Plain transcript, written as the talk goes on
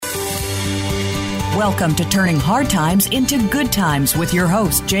Welcome to Turning Hard Times into Good Times with your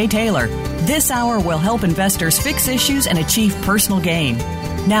host, Jay Taylor. This hour will help investors fix issues and achieve personal gain.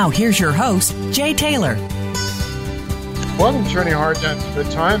 Now, here's your host, Jay Taylor. Welcome to Turning Hard Times into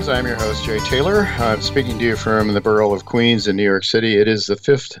Good Times. I'm your host, Jay Taylor. I'm speaking to you from the borough of Queens in New York City. It is the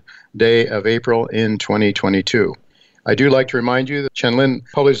 5th day of April in 2022. I do like to remind you that Chen Lin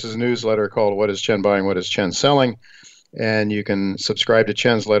publishes a newsletter called What is Chen Buying, What is Chen Selling? And you can subscribe to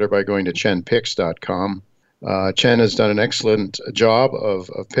Chen's letter by going to chenpicks.com. Chen has done an excellent job of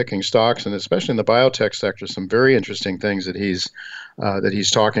picking stocks, and especially in the biotech sector, some very interesting things that he's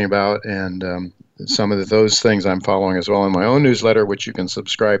talking about, and some of those things I'm following as well in my own newsletter, which you can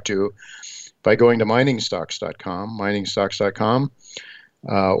subscribe to by going to miningstocks.com,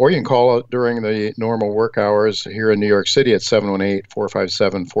 or you can call it during the normal work hours here in New York City at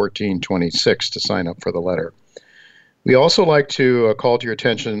 718-457-1426 to sign up for the letter. We also like to call to your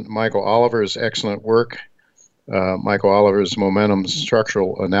attention Michael Oliver's excellent work, Michael Oliver's Momentum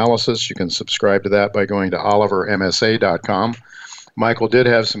Structural Analysis. You can subscribe to that by going to olivermsa.com. Michael did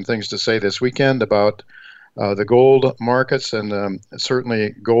have some things to say this weekend about the gold markets, and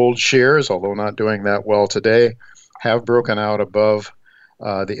certainly gold shares, although not doing that well today, have broken out above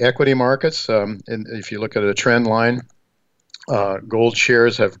the equity markets. And if you look at a trend line, gold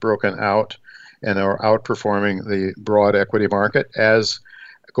shares have broken out and are outperforming the broad equity market, as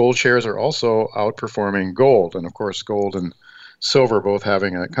gold shares are also outperforming gold. And of course, gold and silver both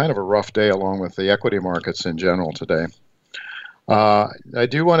having a kind of a rough day along with the equity markets in general today. I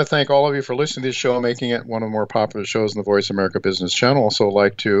do want to thank all of you for listening to this show, making it one of the more popular shows in the Voice America Business Channel. Also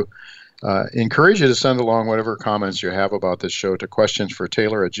like to encourage you to send along whatever comments you have about this show to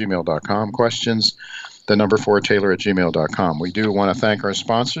questionsfortaylor@gmail.com. Questions, the number 4taylor@gmail.com. We do want to thank our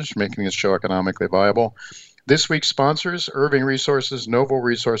sponsors for making this show economically viable. This week's sponsors: Irving Resources, Novo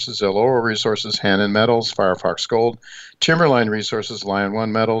Resources, Elora Resources, Hannon Metals, Firefox Gold, Timberline Resources, Lion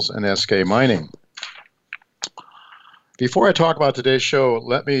One Metals, and SK Mining. Before I talk about today's show,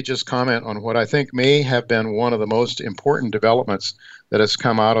 let me just comment on what I think may have been one of the most important developments that has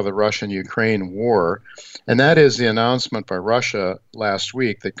come out of the Russian-Ukraine war, and that is the announcement by Russia last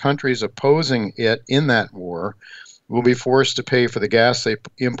week that countries opposing it in that war will be forced to pay for the gas they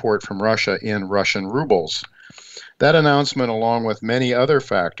import from Russia in Russian rubles. That announcement, along with many other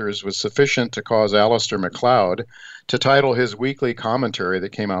factors, was sufficient to cause Alasdair Macleod to title his weekly commentary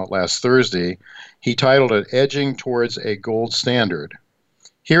that came out last Thursday. He titled it Edging Towards a Gold Standard.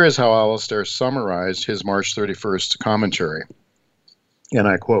 Here is how Alasdair summarized his March 31st commentary, and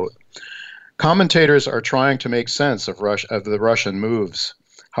I quote, "Commentators are trying to make sense of the Russian moves.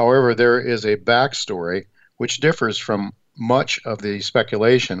 However, there is a backstory which differs from much of the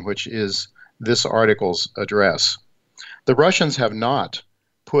speculation, which is this article's address. The Russians have not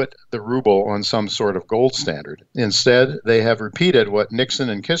put the ruble on some sort of gold standard. Instead, they have repeated what Nixon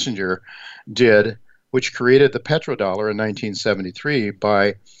and Kissinger did, which created the petrodollar in 1973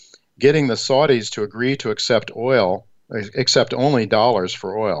 by getting the Saudis to agree to accept only dollars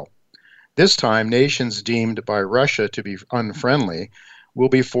for oil. This time, nations deemed by Russia to be unfriendly will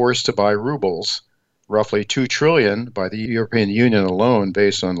be forced to buy rubles, roughly $2 trillion by the European Union alone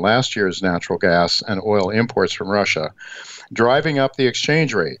based on last year's natural gas and oil imports from Russia, driving up the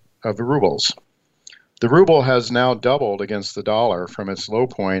exchange rate of the rubles. The ruble has now doubled against the dollar from its low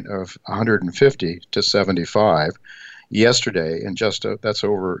point of 150 to 75 yesterday, that's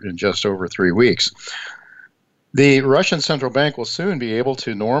over in just over 3 weeks. The Russian central bank will soon be able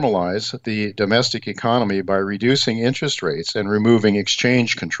to normalize the domestic economy by reducing interest rates and removing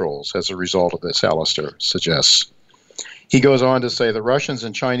exchange controls as a result of this, Alasdair suggests. He goes on to say the Russians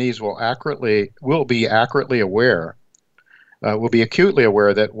and Chinese will be acutely aware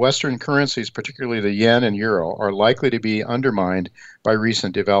that Western currencies, particularly the yen and euro, are likely to be undermined by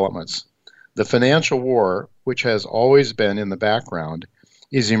recent developments. The financial war, which has always been in the background,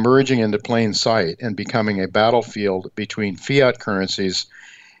 is emerging into plain sight and becoming a battlefield between fiat currencies,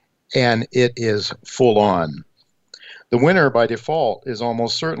 and it is full on. The winner by default is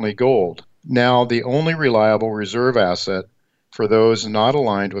almost certainly gold, now the only reliable reserve asset for those not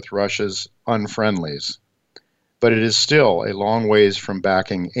aligned with Russia's unfriendlies. But it is still a long ways from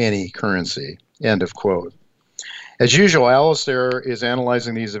backing any currency." End of quote. As usual, Alasdair is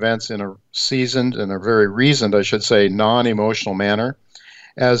analyzing these events in a seasoned and a very reasoned, non-emotional manner.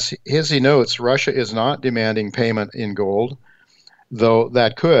 As he notes, Russia is not demanding payment in gold, though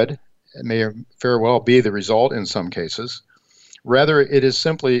that may very well be the result in some cases. Rather, it is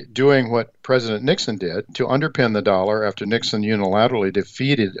simply doing what President Nixon did to underpin the dollar after Nixon unilaterally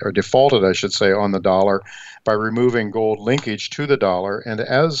defaulted on the dollar by removing gold linkage to the dollar, and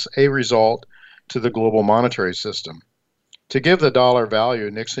as a result, to the global monetary system. To give the dollar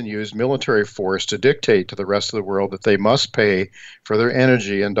value, Nixon used military force to dictate to the rest of the world that they must pay for their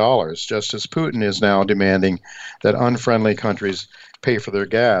energy in dollars, just as Putin is now demanding that unfriendly countries pay for their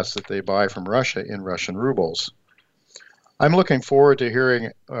gas that they buy from Russia in Russian rubles. I'm looking forward to hearing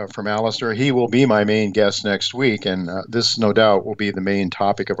from Alistair. He will be my main guest next week, and this, no doubt, will be the main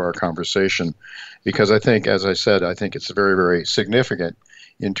topic of our conversation, because I think, as I said, I think it's very, very significant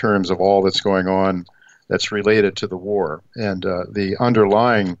in terms of all that's going on that's related to the war and the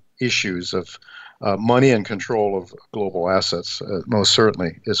underlying issues of money and control of global assets. Most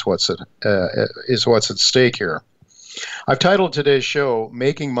certainly is what's at stake here. I've titled today's show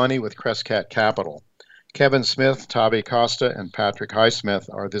 "Making Money with Crescat Capital." Kevin Smith, Tavi Costa, and Patrick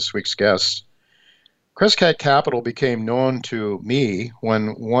Highsmith are this week's guests. Crescat Capital became known to me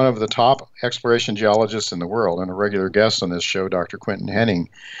when one of the top exploration geologists in the world and a regular guest on this show, Dr. Quinton Henning,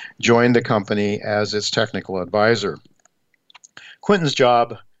 joined the company as its technical advisor. Quinton's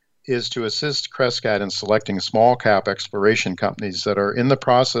job is to assist Crescat in selecting small-cap exploration companies that are in the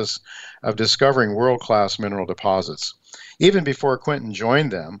process of discovering world-class mineral deposits. Even before Quinton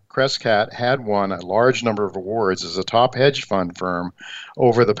joined them, Crescat had won a large number of awards as a top hedge fund firm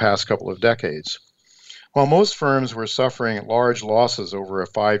over the past couple of decades. While most firms were suffering large losses over a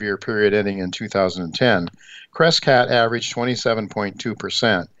 5-year period ending in 2010, Crescat averaged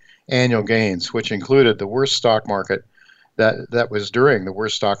 27.2% annual gains, which included the worst stock market that was during the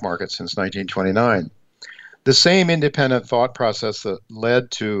worst stock market since 1929. The same independent thought process that led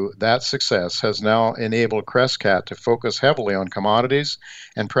to that success has now enabled Crescat to focus heavily on commodities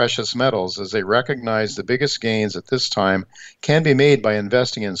and precious metals, as they recognize the biggest gains at this time can be made by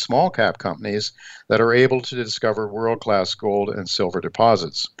investing in small cap companies that are able to discover world-class gold and silver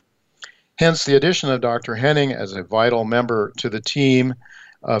deposits. Hence, the addition of Dr. Henning as a vital member to the team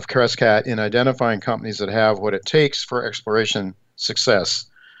of Crescat in identifying companies that have what it takes for exploration success.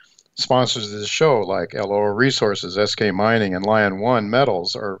 Sponsors of the show, like LOA Resources, SK Mining, and Lion One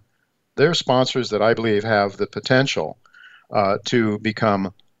Metals, they're sponsors that I believe have the potential to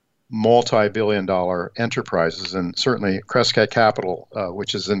become multi-billion-dollar enterprises. And certainly Crescat Capital,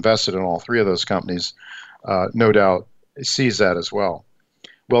 which is invested in all three of those companies, no doubt sees that as well.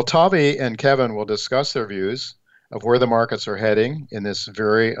 Well, Tavi and Kevin will discuss their views of where the markets are heading in this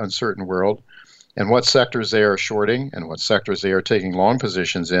very uncertain world, and what sectors they are shorting and what sectors they are taking long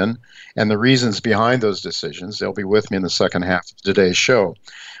positions in, and the reasons behind those decisions. They'll be with me in the second half of today's show.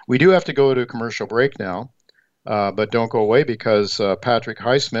 We do have to go to a commercial break now, but don't go away, because Patrick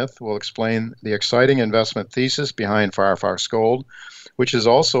Highsmith will explain the exciting investment thesis behind Firefox Gold, which is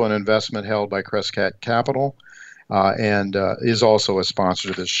also an investment held by Crescat Capital and is also a sponsor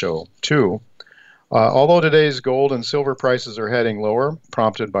to this show, too. Although today's gold and silver prices are heading lower,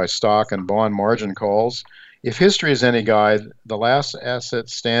 prompted by stock and bond margin calls, if history is any guide, the last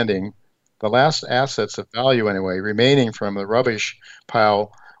assets of value anyway, remaining from the rubbish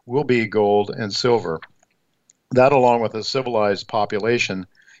pile will be gold and silver. That, along with a civilized population,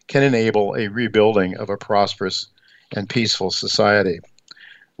 can enable a rebuilding of a prosperous and peaceful society.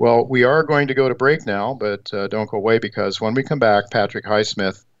 Well, we are going to go to break now, but don't go away, because when we come back, Patrick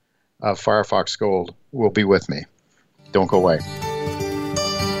Highsmith of Firefox Gold will be with me. Don't go away.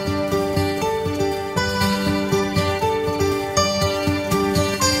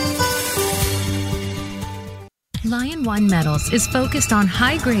 Lion One Metals is focused on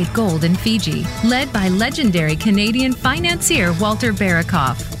high-grade gold in Fiji, led by legendary Canadian financier Walter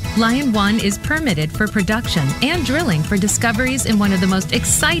Barakoff. Lion One is permitted for production and drilling for discoveries in one of the most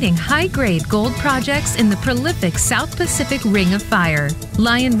exciting high-grade gold projects in the prolific South Pacific Ring of Fire.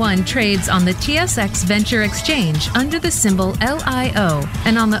 Lion One trades on the TSX Venture Exchange under the symbol LIO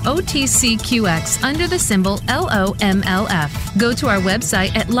and on the OTCQX under the symbol LOMLF. Go to our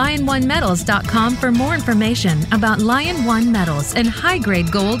website at liononemetals.com for more information about Lion One Metals and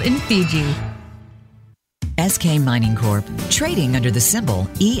high-grade gold in Fiji. SK Mining Corp., trading under the symbol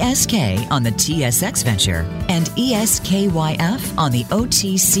ESK on the TSX Venture and ESKYF on the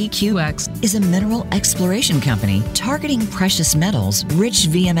OTCQX, is a mineral exploration company targeting precious metals, rich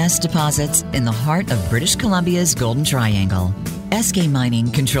VMS deposits in the heart of British Columbia's Golden Triangle. SK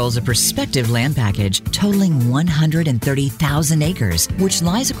Mining controls a prospective land package totaling 130,000 acres, which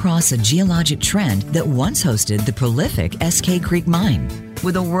lies across a geologic trend that once hosted the prolific SK Creek Mine.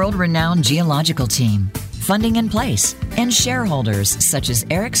 With a world-renowned geological team, funding in place, and shareholders such as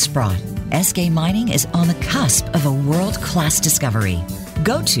Eric Sprott, SK Mining is on the cusp of a world-class discovery.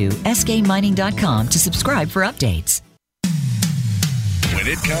 Go to skmining.com to subscribe for updates. When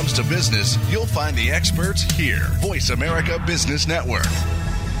it comes to business, you'll find the experts here. Voice America Business Network.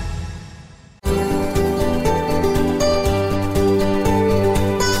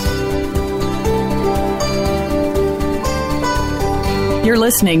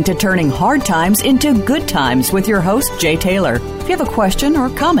 listening to Turning Hard Times into Good Times with your host, Jay Taylor. If you have a question or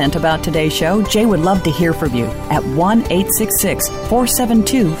comment about today's show, Jay would love to hear from you at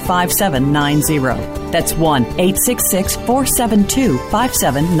 1-866-472-5790. That's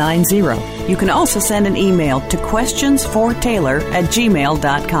 1-866-472-5790. You can also send an email to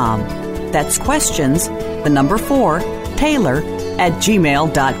questionsfortaylor@gmail.com. That's questions, the number 4,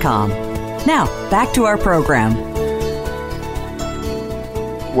 Taylor@gmail.com. Now, back to our program.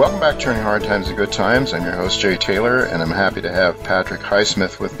 Welcome back to Turning Hard Times to Good Times. I'm your host, Jay Taylor, and I'm happy to have Patrick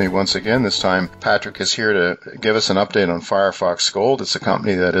Highsmith with me once again. This time, Patrick is here to give us an update on Firefox Gold. It's a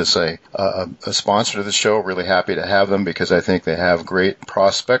company that is a sponsor to the show. Really happy to have them because I think they have great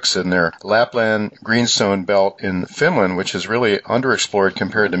prospects in their Lapland Greenstone Belt in Finland, which is really underexplored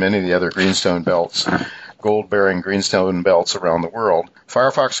compared to many of the other greenstone belts, gold-bearing greenstone belts around the world.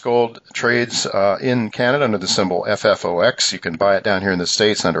 Firefox Gold trades in Canada under the symbol FFOX. You can buy it down here in the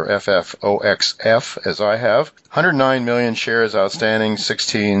States under FFOXF, as I have. 109 million shares outstanding,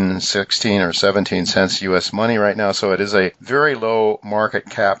 16 or 17 cents U.S. money right now, so it is a very low market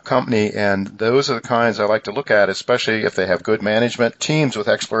cap company, and those are the kinds I like to look at, especially if they have good management, teams with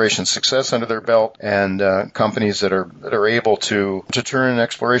exploration success under their belt, and companies that are able to turn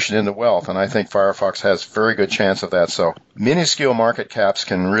exploration into wealth, and I think Firefox has a very good chance of that. So minuscule market caps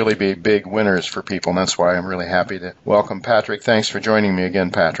can really be big winners for people, and that's why I'm really happy to welcome Patrick. Thanks for joining me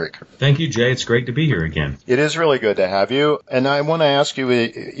again, Patrick. Thank you, Jay. It's great to be here again. It is really good to have you. And I want to ask you,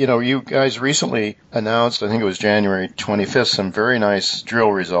 you guys recently announced, I think it was January 25th, some very nice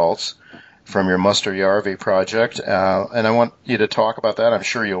drill results from your Mustajärvi project. And I want you to talk about that. I'm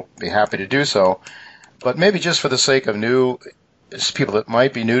sure you'll be happy to do so. But maybe just for the sake of people that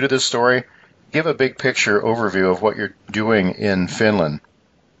might be new to this story, give a big picture overview of what you're doing in Finland.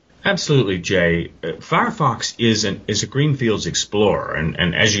 Absolutely, Jay. Firefox is a greenfields explorer,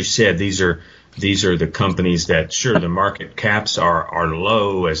 and as you said, these are the companies that, sure, the market caps are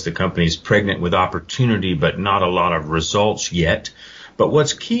low as the company's pregnant with opportunity, but not a lot of results yet. But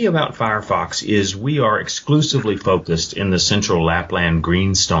what's key about Firefox is we are exclusively focused in the central Lapland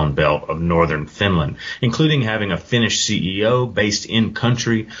Greenstone Belt of northern Finland, including having a Finnish CEO based in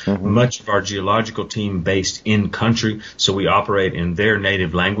country, much of our geological team based in country, so we operate in their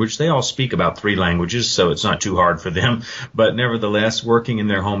native language. They all speak about 3 languages, so it's not too hard for them, but nevertheless, working in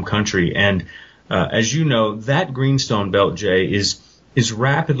their home country. And as you know, that Greenstone Belt, Jay, is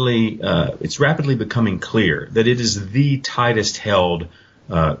rapidly becoming clear that it is the tightest held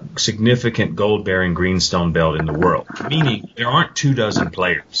significant gold-bearing greenstone belt in the world, meaning there aren't 24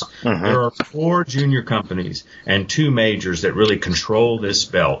 players. There are 4 junior companies and 2 majors that really control this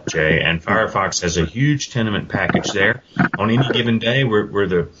belt, Jay, and Firefox has a huge tenement package there. On any given day,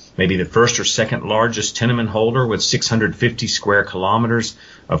 we're maybe the first or second largest tenement holder with 650 square kilometers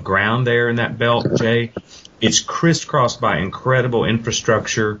of ground there in that belt, Jay. It's crisscrossed by incredible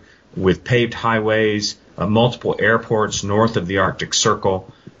infrastructure with paved highways, multiple airports north of the Arctic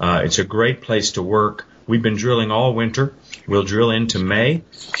Circle. It's a great place to work. We've been drilling all winter. We'll drill into May,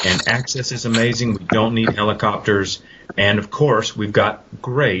 and access is amazing. We don't need helicopters. And, of course, we've got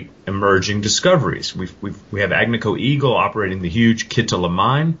great emerging discoveries. We have Agnico Eagle operating the huge Kittilä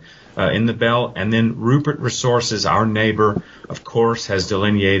mine in the belt, and then Rupert Resources, our neighbor, of course, has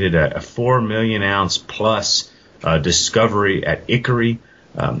delineated a 4 million ounce plus discovery at Ikkari.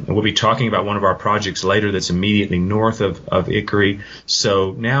 And we'll be talking about one of our projects later that's immediately north of Ikkari.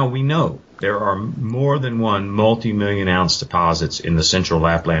 So now we know there are more than one multi-million ounce deposits in the central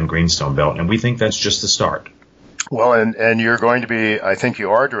Lapland Greenstone Belt, and we think that's just the start. Well, and you're going to be, I think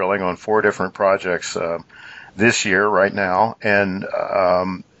you are drilling on 4 different projects this year right now, and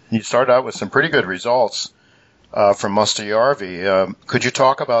you started out with some pretty good results from Mustajärvi. Could you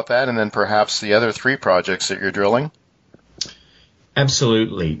talk about that and then perhaps the other 3 projects that you're drilling?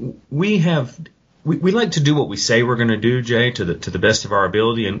 Absolutely. We like to do what we say we're going to do, Jay, to the best of our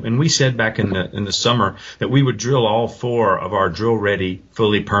ability. And we said back in the summer that we would drill all 4 of our drill-ready,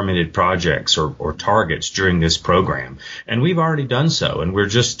 fully permitted projects or targets during this program. And we've already done so. And we're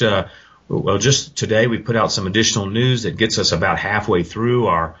just today we put out some additional news that gets us about halfway through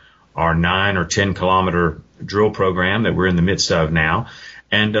our 9 or 10 kilometer drill program that we're in the midst of now.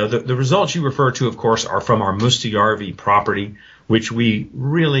 And the results you refer to, of course, are from our Mustajärvi property, which we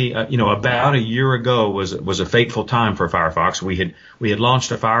really, about a year ago was a fateful time for Firefox. We had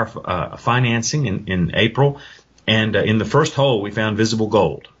launched a financing in April, and in the first hole we found visible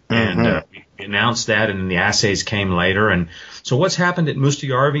gold, and we We announced that, and then the assays came later. And so what's happened at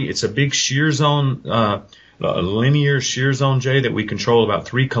Mustiarvi? It's a big shear zone, a linear shear zone, Jay, that we control about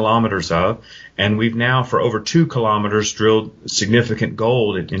 3 kilometers of. And we've now, for over 2 kilometers, drilled significant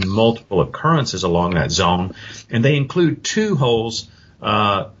gold in multiple occurrences along that zone. And they include 2 holes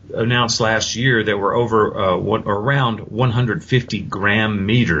announced last year that were over around 150 gram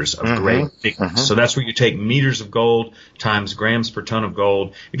meters of grade thickness. So that's where you take meters of gold times grams per ton of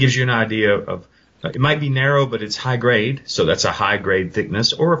gold. It gives you an idea of it might be narrow, but it's high grade, so that's a high grade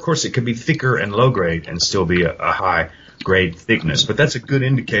thickness. Or of course, it could be thicker and low grade and still be a high grade thickness. But that's a good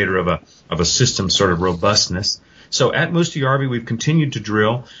indicator of a system's sort of robustness. So at Mustiarvi, we've continued to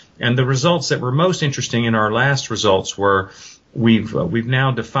drill, and the results that were most interesting in our last results were we've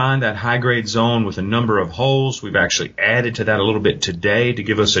now defined that high grade zone with a number of holes. We've actually added to that a little bit today to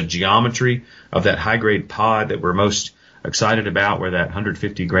give us a geometry of that high grade pod that we're most excited about, where that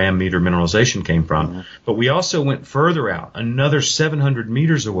 150 gram meter mineralization came from. But we also went further out, another 700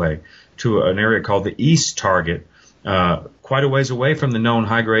 meters away, to an area called the East Target, quite a ways away from the known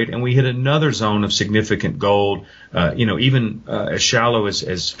high grade, and we hit another zone of significant gold, even as shallow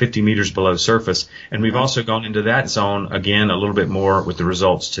as 50 meters below surface. And we've also gone into that zone again a little bit more with the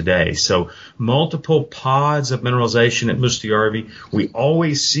results today. So multiple pods of mineralization at Mustiarvi. We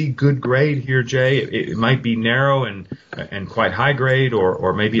always see good grade here, Jay. It might be narrow and quite high grade,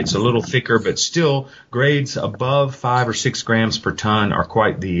 or maybe it's a little thicker, but still grades above 5 or 6 grams per ton are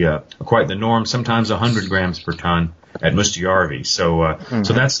quite the norm. Sometimes 100 grams per ton at Mustiarvi. So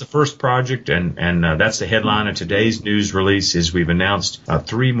that's the first project, and that's the headline of today's news release. Is we've announced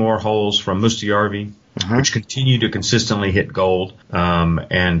 3 more holes from Mustiarvi, which continue to consistently hit gold.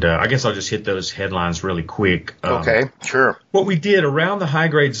 I guess I'll just hit those headlines really quick. Okay, sure. What we did around the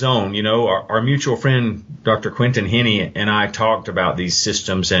high-grade zone, our mutual friend, Dr. Quentin Henney, and I talked about these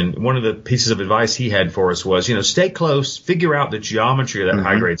systems, and one of the pieces of advice he had for us was, stay close, figure out the geometry of that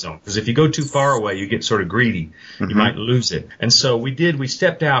high-grade zone, because if you go too far away, you get sort of greedy. You might lose it. And so we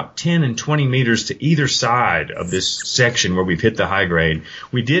stepped out 10 and 20 meters to either side of this section where we've hit the high-grade.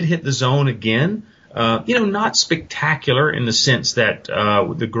 We did hit the zone again. Not spectacular in the sense that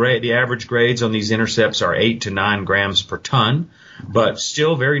the average grades on these intercepts are 8 to 9 grams per ton, but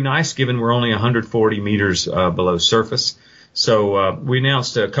still very nice given we're only 140 meters below surface. So we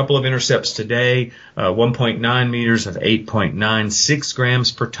announced a couple of intercepts today, 1.9 meters of 8.96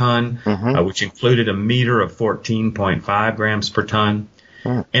 grams per ton, which included a meter of 14.5 grams per ton.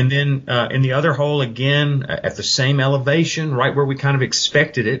 And then in the other hole, again, at the same elevation, right where we kind of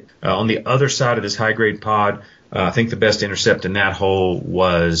expected it, on the other side of this high-grade pod, I think the best intercept in that hole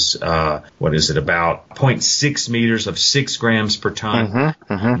was, about 0.6 meters of 6 grams per ton.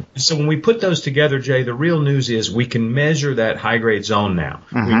 So when we put those together, Jay, the real news is we can measure that high-grade zone now.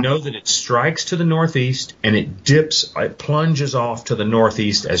 We know that it strikes to the northeast, and it plunges off to the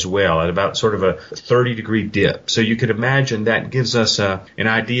northeast as well at about sort of a 30-degree dip. So you could imagine that gives us an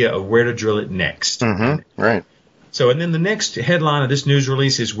idea of where to drill it next. Right. So, and then the next headline of this news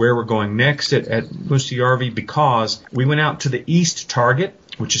release is where we're going next at Mustiarvi, because we went out to the East Target,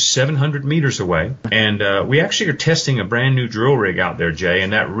 which is 700 meters away, and we actually are testing a brand new drill rig out there, Jay,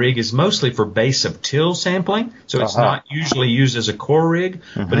 and that rig is mostly for base of till sampling, so it's not usually used as a core rig,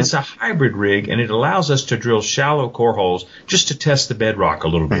 but it's a hybrid rig, and it allows us to drill shallow core holes just to test the bedrock a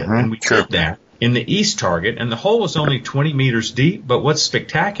little bit, and we did that in the East Target, and the hole was only 20 meters deep, but what's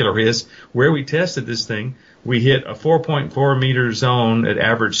spectacular is where we tested this thing, we hit a 4.4 meter zone at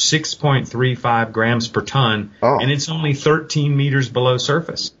average 6.35 grams per ton, and it's only 13 meters below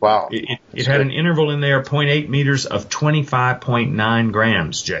surface. Wow. It had an interval in there, 0.8 meters of 25.9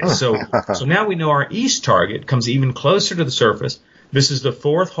 grams, Jay. So now we know our East Target comes even closer to the surface. This is the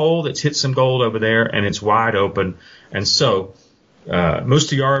 4th hole that's hit some gold over there, and it's wide open. And so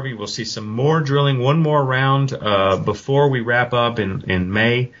Mustiarvi, we'll see some more drilling, one more round before we wrap up in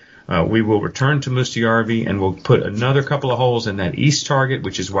May. We will return to Mustiarvi, and we'll put another couple of holes in that East Target,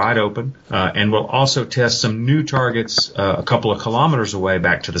 which is wide open, and we'll also test some new targets a couple of kilometers away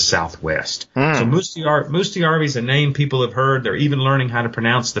back to the southwest. So Mustiarvi is a name people have heard. They're even learning how to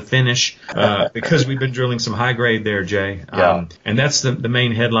pronounce the Finnish because we've been drilling some high grade there, Jay. And that's the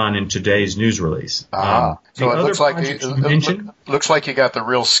main headline in today's news release. So it looks like you got the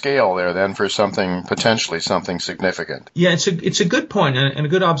real scale there then for potentially something significant. Yeah, it's a good point and a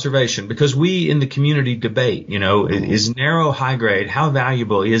good observation, because we in the community debate, is narrow high grade, how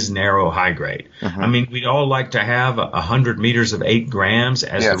valuable is narrow high grade? I mean, we'd all like to have 100 meters of 8 grams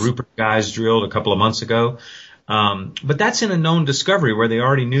as the Rupert guys drilled a couple of months ago. But that's in a known discovery where they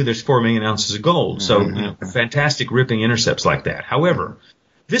already knew there's 4 million ounces of gold. So, fantastic ripping intercepts like that. However,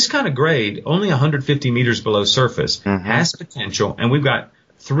 this kind of grade, only 150 meters below surface, has potential, and we've got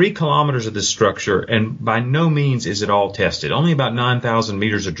 3 kilometers of this structure, and by no means is it all tested. Only about 9,000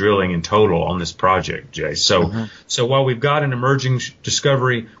 meters of drilling in total on this project, Jay. So while we've got an emerging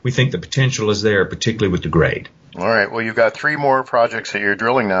discovery, we think the potential is there, particularly with the grade. All right. Well, you've got 3 more projects that you're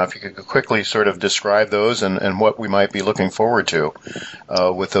drilling now. If you could quickly sort of describe those and what we might be looking forward to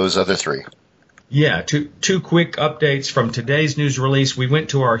with those other 3. Yeah, two quick updates from today's news release. We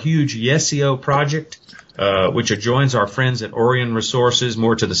went to our huge Yesio project, which adjoins our friends at Orion Resources,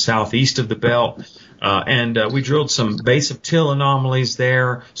 more to the southeast of the belt. And we drilled some base of till anomalies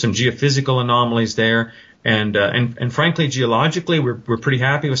there, some geophysical anomalies there. And frankly, geologically, we're pretty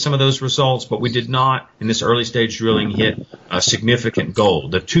happy with some of those results, but we did not, in this early stage drilling, hit significant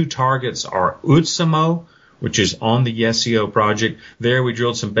gold. The 2 targets are Utsamo, which is on the Yesio project. There we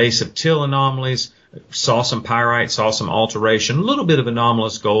drilled some base of till anomalies, saw some pyrite, saw some alteration, a little bit of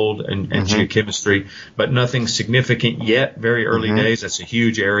anomalous gold and geochemistry, but nothing significant yet, very early days. That's a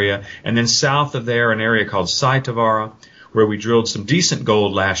huge area. And then south of there, an area called Saitavara, where we drilled some decent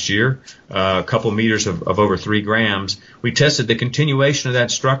gold last year, a couple meters of over 3 grams. We tested the continuation of that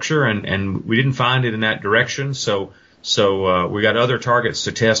structure, and we didn't find it in that direction, so we got other targets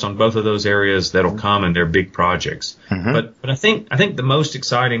to test on both of those areas that'll come, and they're big projects. But I think the most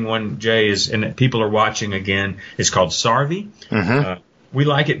exciting one, Jay, is, and people are watching again, is called Sarvi. We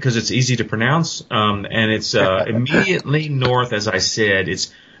like it because it's easy to pronounce, and it's immediately north, as I said,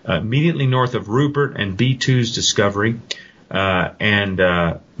 it's immediately north of Rupert and B2's discovery.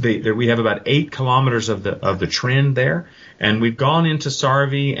 We have about 8 kilometers of the trend there, and we've gone into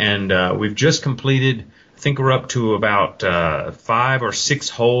Sarvi, and we've just completed, I think we're up to about 5 or 6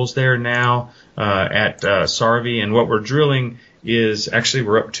 holes there now at Sarvi, and what we're drilling is actually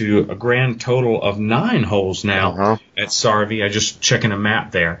we're up to a grand total of 9 holes now at Sarvi. I just checking a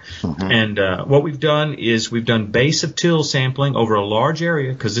map there. And what we've done is we've done base of till sampling over a large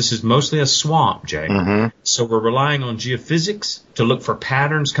area because this is mostly a swamp, Jay. So we're relying on geophysics to look for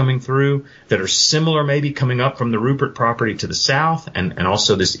patterns coming through that are similar, maybe coming up from the Rupert property to the south, and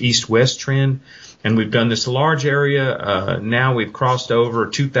also this east-west trend. And we've done this large area. Now we've crossed over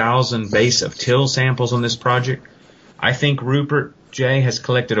 2,000 base of till samples on this project. I think Rupert, Jay, has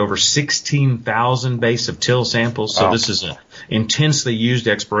collected over 16,000 base of till samples. So this is an intensely used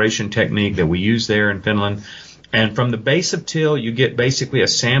exploration technique that we use there in Finland. And from the base of till, you get basically a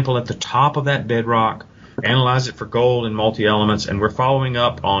sample at the top of that bedrock, analyze it for gold and multi-elements, and we're following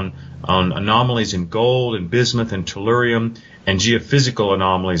up on anomalies in gold and bismuth and tellurium and geophysical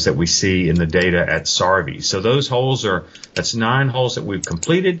anomalies that we see in the data at Sarvi. So those holes that's 9 holes that we've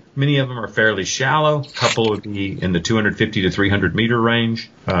completed. Many of them are fairly shallow. A couple would be in the 250 to 300 meter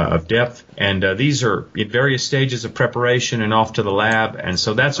range of depth. And these are in various stages of preparation and off to the lab. And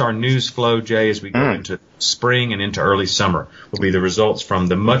so that's our news flow, Jay, as we go into spring and into early summer, will be the results from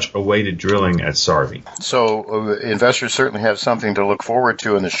the much awaited drilling at Sarvi. So investors certainly have something to look forward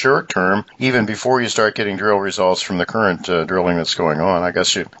to in the short term, even before you start getting drill results from the current drilling that's going on. I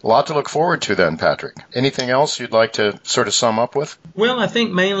guess a lot to look forward to then, Patrick. Anything else you'd like to sort of sum up with? Well, I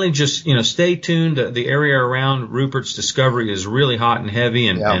think mainly just, stay tuned. The area around Rupert's discovery is really hot and heavy,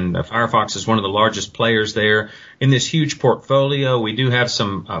 and Firefox is one of the largest players there. In this huge portfolio, we do have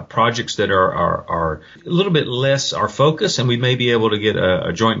some projects that are a little bit less our focus, and we may be able to get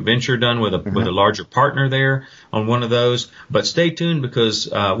a joint venture done with a larger partner there on one of those. But stay tuned, because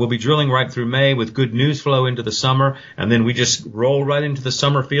we'll be drilling right through May with good news flow into the summer, and then we just roll right into the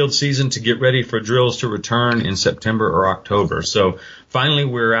summer field season to get ready for drills to return in September or October. So finally,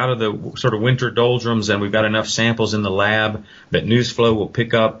 we're out of the sort of winter doldrums, and we've got enough samples in the lab that news flow will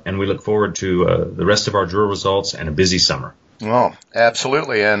pick up, and we look forward to the rest of our drill results and a busy summer. Well,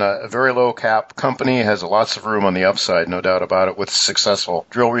 absolutely. And a very low cap company has lots of room on the upside, no doubt about it, with successful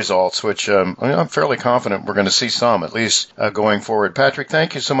drill results, which I'm fairly confident we're going to see some, at least going forward. Patrick,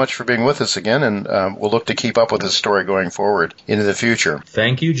 thank you so much for being with us again, and we'll look to keep up with this story going forward into the future.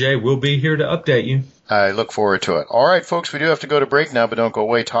 Thank you, Jay. We'll be here to update you. I look forward to it. All right, folks, we do have to go to break now, but don't go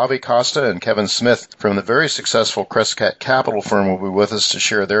away. Tavi Costa and Kevin Smith from the very successful Crescat Capital firm will be with us to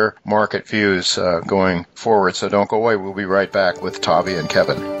share their market views going forward. So don't go away. We'll be right back with Tavi and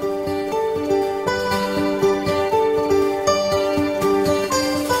Kevin.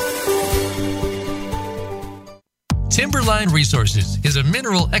 Timberline Resources is a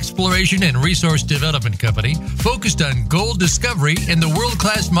mineral exploration and resource development company focused on gold discovery in the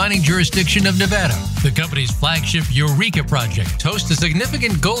world-class mining jurisdiction of Nevada. The company's flagship Eureka project hosts a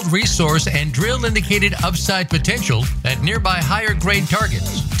significant gold resource and drill-indicated upside potential at nearby higher-grade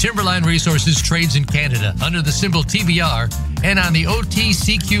targets. Timberline Resources trades in Canada under the symbol TBR and on the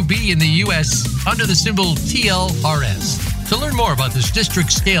OTCQB in the U.S. under the symbol TLRS. To learn more about this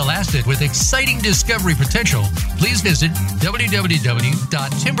district-scale asset with exciting discovery potential, please visit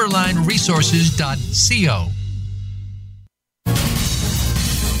www.timberlineresources.co.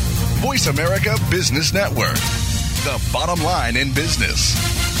 Voice America Business Network, the bottom line in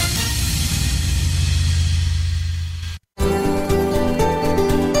business.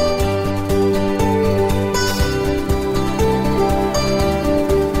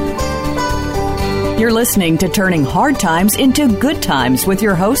 You're listening to Turning Hard Times into Good Times with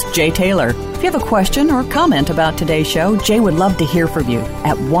your host, Jay Taylor. If you have a question or comment about today's show, Jay would love to hear from you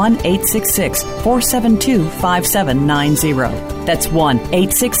at 1-866-472-5790. That's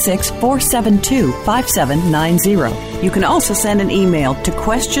 1-866-472-5790. You can also send an email to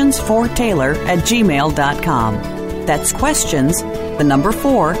questionsfortaylor@gmail.com. That's questions, the number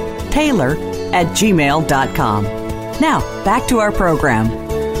 4, Taylor@gmail.com. Now, back to our program.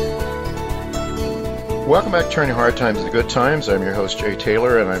 Welcome back to Turning Hard Times into Good Times. I'm your host, Jay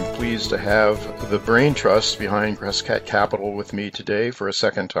Taylor, and I'm pleased to have the brain trust behind Crescat Capital with me today for a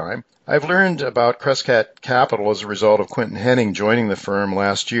second time. I've learned about Crescat Capital as a result of Quentin Henning joining the firm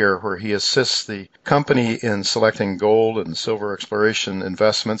last year, where he assists the company in selecting gold and silver exploration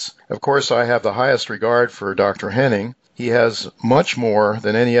investments. Of course, I have the highest regard for Dr. Henning. He has much more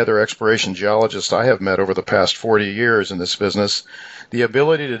than any other exploration geologist I have met over the past 40 years in this business, the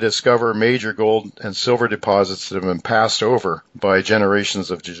ability to discover major gold and silver deposits that have been passed over by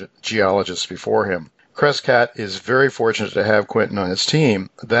generations of geologists before him. Crescat is very fortunate to have Quentin on his team.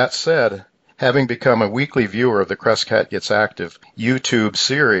 That said, having become a weekly viewer of the Crescat Gets Active YouTube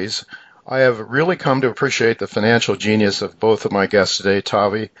series, I have really come to appreciate the financial genius of both of my guests today,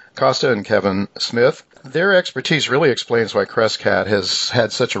 Tavi Costa and Kevin Smith. Their expertise really explains why Crescat has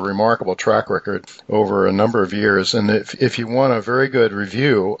had such a remarkable track record over a number of years. And if you want a very good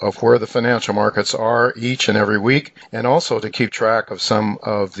review of where the financial markets are each and every week, and also to keep track of some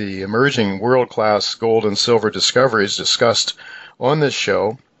of the emerging world-class gold and silver discoveries discussed on this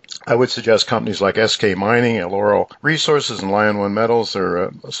show, I would suggest companies like SK Mining, Eloro Resources, and Lion One Metals. They're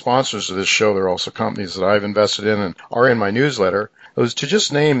sponsors of this show. They're also companies that I've invested in and are in my newsletter. To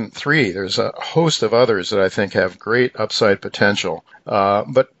just name 3, there's a host of others that I think have great upside potential.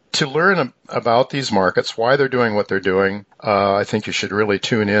 But to learn about these markets, why they're doing what they're doing, I think you should really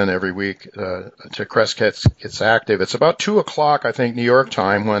tune in every week to Crescat Gets Active. It's about 2 o'clock, I think, New York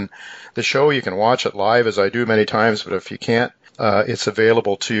time, when the show, you can watch it live, as I do many times, but if you can't, it's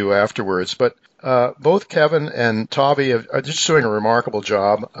available to you afterwards. But both Kevin and Tavi are just doing a remarkable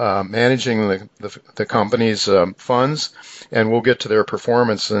job managing the company's funds, and we'll get to their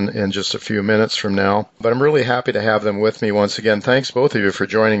performance in just a few minutes from now. But I'm really happy to have them with me once again. Thanks, both of you, for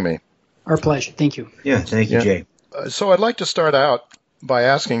joining me. Our pleasure. Thank you. Yeah, thank you, Jay. So I'd like to start out by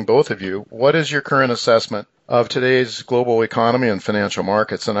asking both of you, what is your current assessment of today's global economy and financial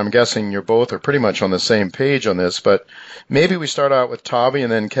markets? And I'm guessing you both are pretty much on the same page on this, but maybe we start out with Tavi,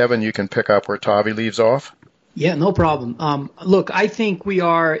 and then Kevin, you can pick up where Tavi leaves off. Yeah, no problem. Look, I think we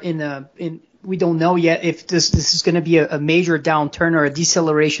are we don't know yet if this is going to be a major downturn or a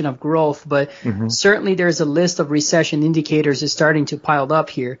deceleration of growth, but certainly there's a list of recession indicators is starting to pile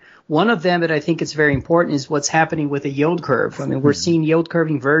up here. One of them that I think is very important is what's happening with the yield curve. I mean, we're seeing yield curve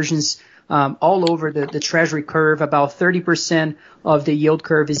inversions all over the Treasury curve. About 30% of the yield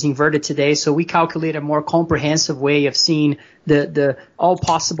curve is inverted today. So we calculate a more comprehensive way of seeing the all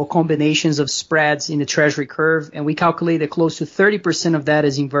possible combinations of spreads in the Treasury curve, and we calculate that close to 30% of that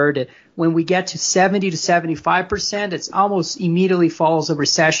is inverted. When we get to 70 to 75%, it's almost immediately follows a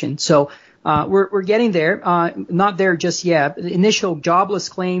recession. So we're getting there, not there just yet. Initial jobless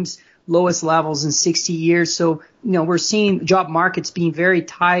claims, lowest levels in 60 years. So, we're seeing job markets being very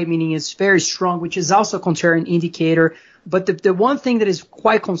tight, meaning it's very strong, which is also a contrarian indicator. But the one thing that is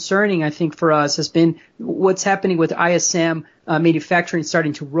quite concerning, I think, for us has been what's happening with ISM manufacturing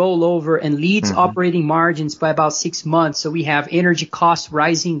starting to roll over and leads operating margins by about 6 months. So we have energy costs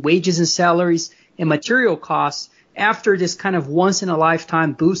rising, wages and salaries, and material costs after this kind of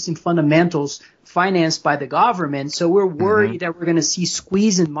once-in-a-lifetime boost in fundamentals financed by the government. So we're worried that we're going to see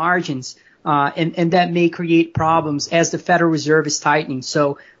squeeze in margins, and that may create problems as the Federal Reserve is tightening.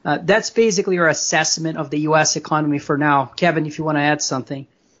 So that's basically our assessment of the U.S. economy for now. Kevin, if you want to add something.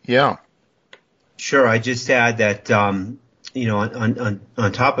 Yeah. Sure. I just add that, on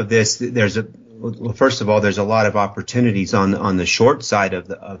top of this, first of all, there's a lot of opportunities on the short side of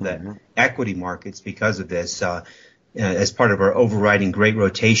the equity markets because of this. As part of our overriding great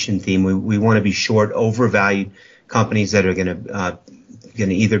rotation theme, we want to be short overvalued companies that are going to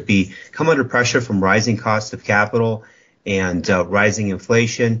either come under pressure from rising costs of capital and rising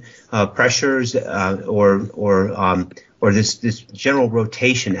inflation pressures, or this general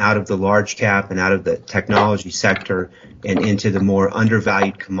rotation out of the large cap and out of the technology sector and into the more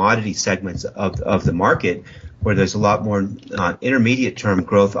undervalued commodity segments of the market, where there's a lot more intermediate term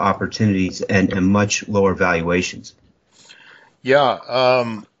growth opportunities and much lower valuations.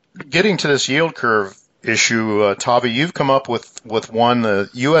 Yeah. Getting to this yield curve issue, Tavi, you've come up with one, the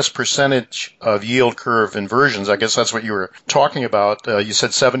U.S. percentage of yield curve inversions. I guess that's what you were talking about. You said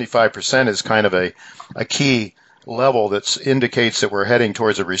 75% is kind of a key level that indicates that we're heading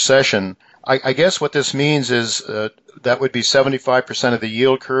towards a recession. I guess what this means is that would be 75% of the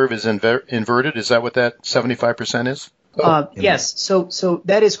yield curve is inverted. Is that what that 75% is? Yes. So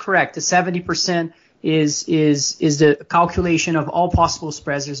that is correct. The 70% is the calculation of all possible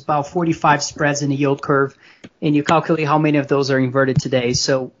spreads. There's about 45 spreads in the yield curve, and you calculate how many of those are inverted today.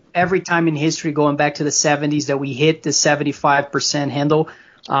 So every time in history, going back to the 70s, that we hit the 75% handle,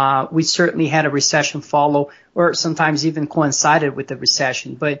 we certainly had a recession follow, or sometimes even coincided with the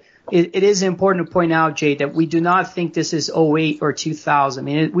recession. But it is important to point out, Jay, that we do not think this is 08 or 2000. I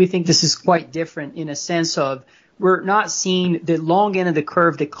mean, we think this is quite different in a sense of we're not seeing the long end of the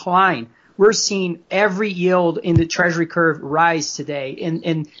curve decline. We're seeing every yield in the Treasury curve rise today.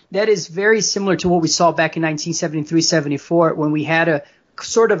 And that is very similar to what we saw back in 1973-74 when we had a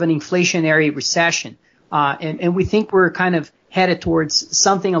sort of an inflationary recession. And we think we're kind of headed towards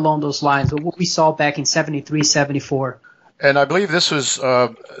something along those lines of what we saw back in 73-74. And I believe this was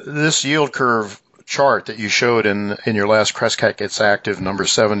this yield curve chart that you showed in your last Crescat Gets Active number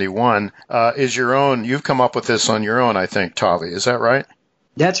 71 is your own. You've come up with this on your own, I think, Tavi. Is that right?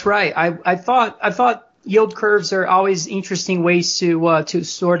 That's right. I thought yield curves are always interesting ways to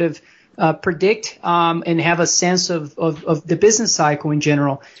sort of predict and have a sense of the business cycle in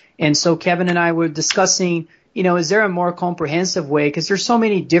general. And so Kevin and I were discussing, is there a more comprehensive way? Because there's so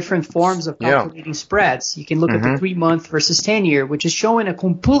many different forms of calculating spreads. You can look at the 3-month versus 10-year, which is showing a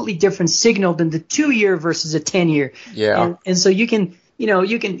completely different signal than the 2-year versus a 10-year. Yeah. And so you can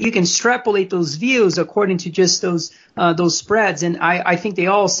extrapolate those views according to just those spreads. And I think they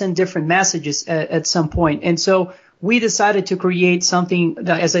all send different messages at some point. And so we decided to create something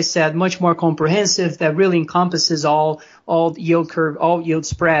that, as I said, much more comprehensive that really encompasses all yield curve, all yield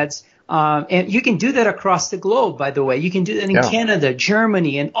spreads. And you can do that across the globe, by the way. You can do that in Canada,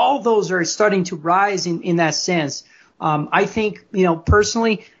 Germany, and all those are starting to rise in that sense. I think,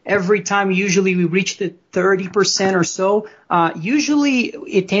 personally, every time usually we reach the 30% or so, usually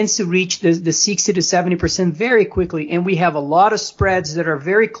it tends to reach the 60 to 70% very quickly. And we have a lot of spreads that are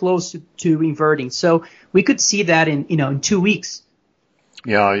very close to inverting. So we could see that in 2 weeks.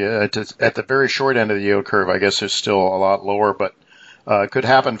 Yeah. At the very short end of the yield curve, I guess there's still a lot lower, but it could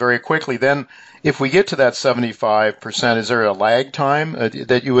happen very quickly. Then if we get to that 75%, is there a lag time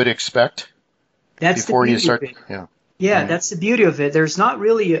that you would expect before you start? Yeah, that's the beauty of it. There's not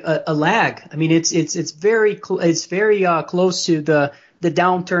really a lag. I mean, it's very close to the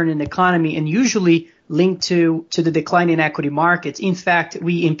downturn in the economy, and usually linked to the decline in equity markets. In fact,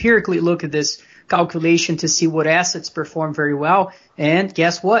 we empirically look at this calculation to see what assets perform very well. And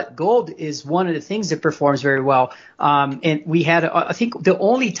guess what? Gold is one of the things that performs very well. And we had, I think the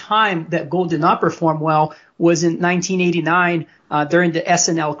only time that gold did not perform well was in 1989 during the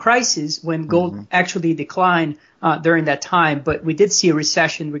S&L crisis, when gold actually declined during that time. But we did see a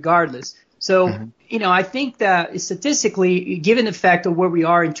recession regardless. So, I think that statistically, given the fact of where we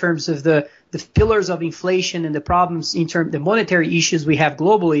are in terms of the pillars of inflation and the problems in terms of the monetary issues we have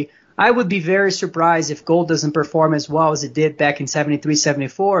globally, I would be very surprised if gold doesn't perform as well as it did back in 73,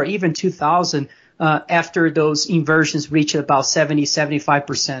 74, or even 2000 after those inversions reached about 70,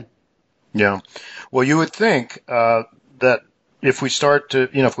 75%. Yeah. Well, you would think that if we start to,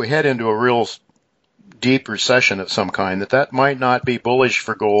 if we head into a real deep recession of some kind, that might not be bullish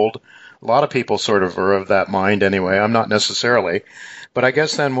for gold. A lot of people sort of are of that mind anyway. I'm not necessarily. But I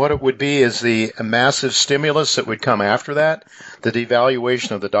guess then what it would be is the massive stimulus that would come after that, the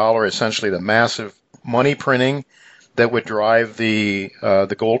devaluation of the dollar, essentially the massive money printing that would drive the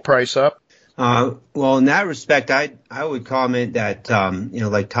gold price up. Well, in that respect, I would comment that,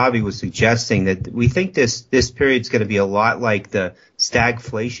 like Tavi was suggesting, that we think this period is going to be a lot like the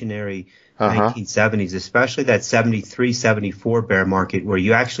stagflationary 1970s, especially that 73, 74 bear market, where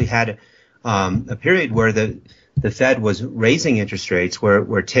you actually had a period where the Fed was raising interest rates, where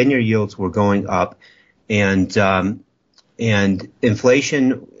 10-year yields were going up, and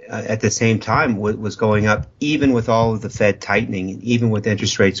inflation at the same time was going up, even with all of the Fed tightening, even with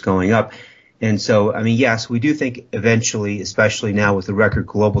interest rates going up. And so, yes, we do think eventually, especially now with the record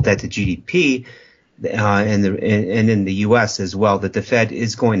global debt to GDP, and in the U.S. as well, that the Fed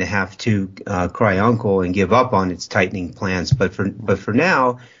is going to have to cry uncle and give up on its tightening plans. But for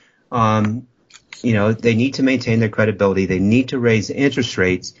now, they need to maintain their credibility. They need to raise interest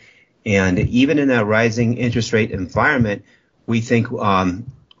rates, and even in that rising interest rate environment, we think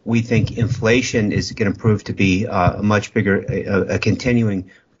inflation is going to prove to be a much bigger, a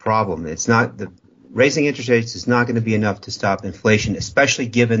continuing problem. It's not raising interest rates is not going to be enough to stop inflation, especially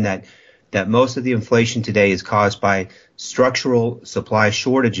given that most of the inflation today is caused by structural supply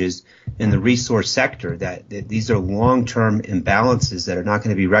shortages in the resource sector, that these are long-term imbalances that are not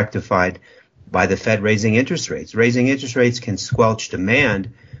going to be rectified by the Fed raising interest rates. Raising interest rates can squelch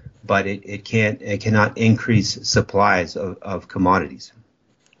demand, but it cannot increase supplies of commodities.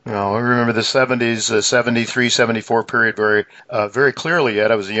 Well, I remember the 70s, 73, 74 period very clearly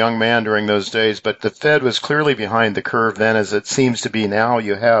yet. I was a young man during those days, but the Fed was clearly behind the curve then, as it seems to be now.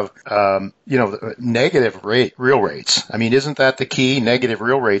 You have, negative real rates. I mean, isn't that the key? Negative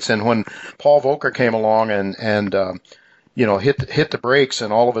real rates. And when Paul Volcker came along and hit the brakes,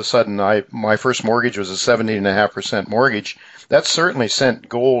 and all of a sudden my first mortgage was a 17.5% mortgage, that certainly sent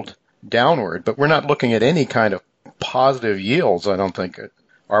gold downward, but we're not looking at any kind of positive yields, I don't think.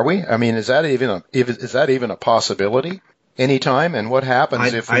 Are we? I mean, is that even a possibility anytime? And what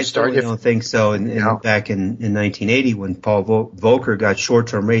happens if we start? I don't think so. Back in 1980, when Paul Volcker got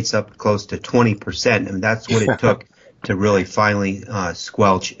short-term rates up close to 20%, I mean, that's what it took to really finally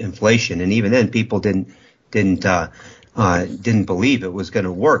squelch inflation. And even then, people didn't believe it was going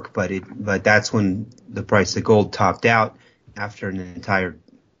to work. But that's when the price of gold topped out after an entire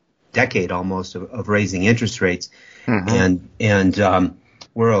decade almost of raising interest rates, and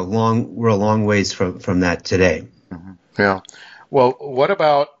we're a long ways from that today. Mm-hmm. Yeah. Well, what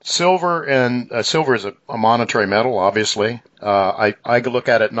about silver? And silver is a monetary metal, obviously. I look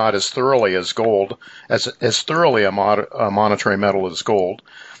at it not as thoroughly as gold, as thoroughly a monetary metal as gold,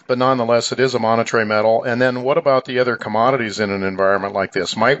 but nonetheless, it is a monetary metal. And then what about the other commodities in an environment like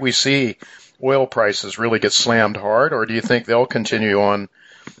this? Might we see oil prices really get slammed hard, or do you think they'll continue on,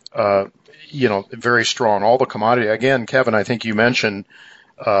 very strong? All the commodity, again, Kevin, I think you mentioned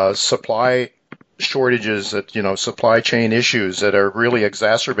supply shortages, supply chain issues that are really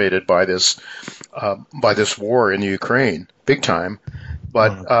exacerbated by this war in Ukraine, big time.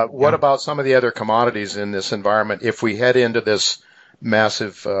 But what about some of the other commodities in this environment if we head into this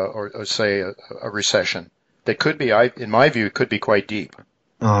massive, or say a recession that could be, in my view, could be quite deep?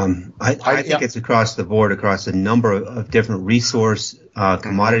 I think it's across the board, across a number of different resource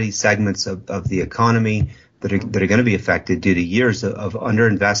commodity segments of the economy that are going to be affected due to years of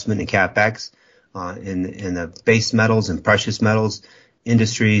underinvestment in CapEx in the base metals and precious metals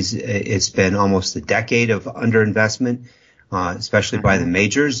industries. It's been almost a decade of underinvestment, especially by the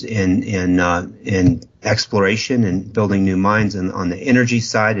majors in exploration and building new mines. And on the energy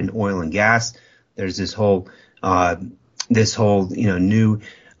side, in oil and gas, there's this whole new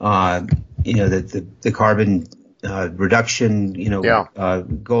the carbon reduction,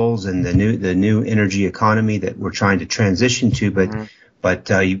 goals, and the new energy economy that we're trying to transition to.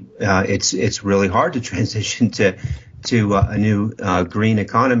 But it's really hard to transition to a new green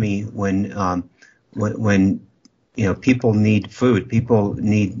economy when people need food, people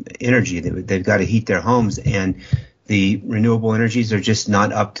need energy. They've got to heat their homes, and the renewable energies are just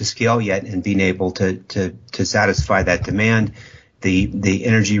not up to scale yet in being able to satisfy that demand. The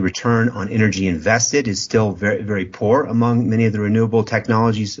energy return on energy invested is still very, very poor among many of the renewable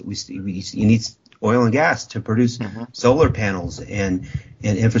technologies that we see. You need oil and gas to produce solar panels and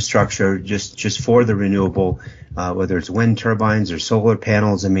infrastructure just for the renewable, whether it's wind turbines or solar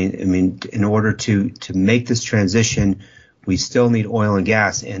panels. I mean, in order to make this transition, we still need oil and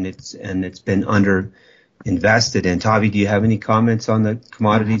gas, and it's been under invested in. Tavi, do you have any comments on the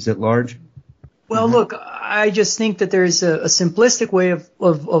commodities at large? Well, look, I just think that there's a simplistic way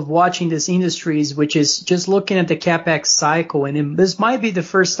of watching these industries, which is just looking at the CapEx cycle. And this might be the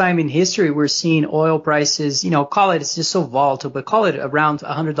first time in history we're seeing oil prices, call it, it's just so volatile, but call it around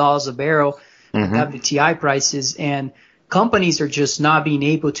 $100 a barrel, WTI prices. And companies are just not being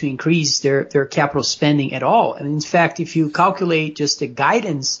able to increase their capital spending at all. And in fact, if you calculate just the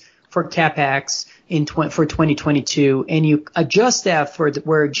guidance for CapEx for 2022, and you adjust that for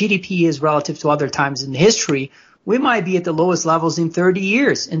where GDP is relative to other times in history, we might be at the lowest levels in 30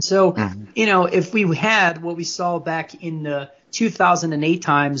 years. And so, if we had what we saw back in the 2008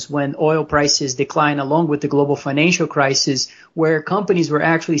 times when oil prices declined along with the global financial crisis, where companies were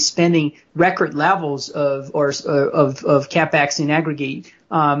actually spending record levels of capex in aggregate.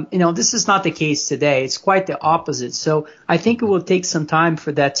 This is not the case today. It's quite the opposite. So I think it will take some time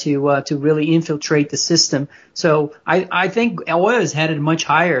for that to really infiltrate the system. So I think oil is headed much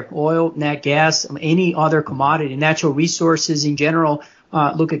higher. Oil, nat gas, any other commodity, natural resources in general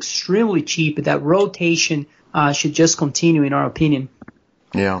look extremely cheap. That rotation should just continue, in our opinion.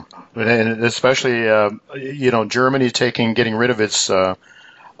 Yeah, and especially Germany getting rid of its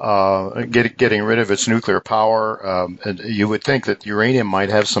nuclear power. And you would think that uranium might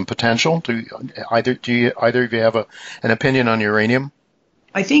have some potential. Do either of you have an opinion on uranium?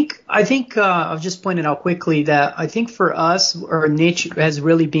 I think I'll just point it out quickly that I think for us, our niche has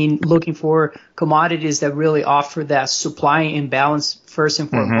really been looking for commodities that really offer that supply imbalance first and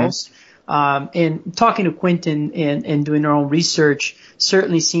foremost. Mm-hmm. And talking to Quentin and doing our own research,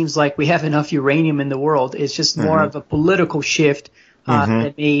 certainly seems like we have enough uranium in the world. It's just more of a political shift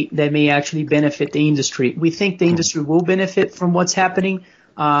that may actually benefit the industry. We think the industry will benefit from what's happening.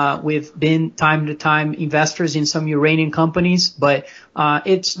 We've been time to time investors in some uranium companies, but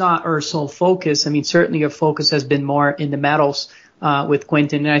it's not our sole focus. I mean, certainly our focus has been more in the metals with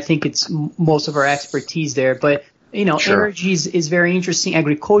Quentin, and I think it's most of our expertise there. But sure. Energy is very interesting.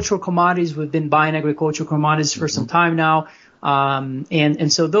 Agricultural commodities, we've been buying agricultural commodities for some time now.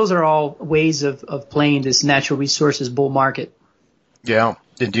 And so those are all ways of playing this natural resources bull market. Yeah,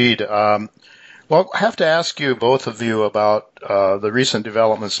 indeed. Well, I have to ask you, both of you, about the recent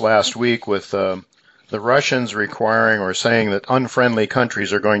developments last week with the Russians requiring or saying that unfriendly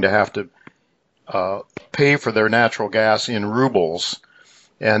countries are going to have to pay for their natural gas in rubles.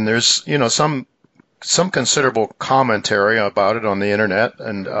 And there's, some considerable commentary about it on the internet,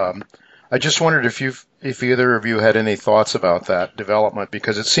 and I just wondered if either of you had any thoughts about that development,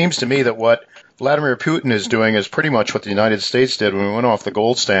 because it seems to me that what Vladimir Putin is doing is pretty much what the United States did when we went off the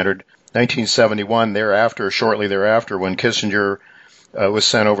gold standard, 1971. Shortly thereafter, when Kissinger was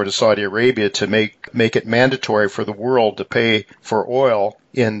sent over to Saudi Arabia to make it mandatory for the world to pay for oil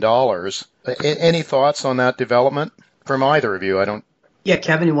in dollars. Any thoughts on that development from either of you? Yeah,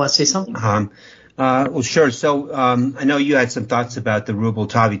 Kevin, you want to say something? Well, sure. So I know you had some thoughts about the ruble,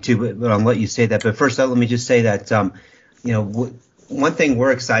 Tavi, too, but I'll let you say that. But first, let me just say that, one thing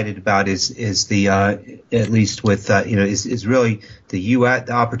we're excited about is the at least with is really the U.S.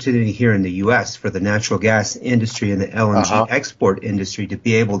 the opportunity here in the U.S. for the natural gas industry and the LNG export industry to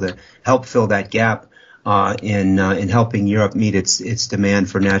be able to help fill that gap in helping Europe meet its demand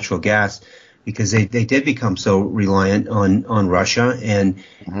for natural gas, because they did become so reliant on Russia and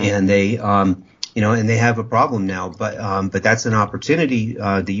they and they have a problem now, but that's an opportunity.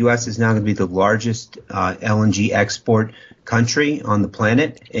 The U.S. is now going to be the largest LNG export country on the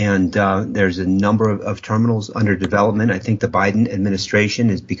planet, and there's a number of terminals under development. I think the Biden administration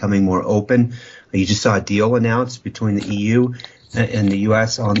is becoming more open. You just saw a deal announced between the EU and the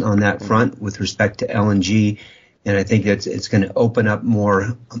U.S. on that front with respect to LNG. And I think it's going to open up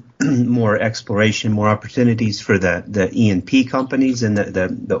more exploration, more opportunities for the E&P companies and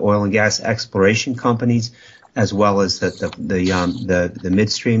the oil and gas exploration companies, as well as the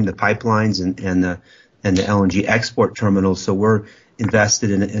midstream, the pipelines, and the LNG export terminals. So we're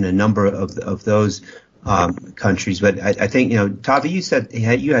invested in a number of those countries. But I think, Tavi, you said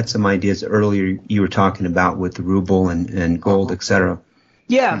you had some ideas earlier. You were talking about with the ruble and gold, et cetera.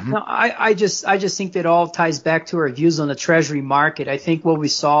 Yeah, no, I just think that all ties back to our views on the treasury market. I think what we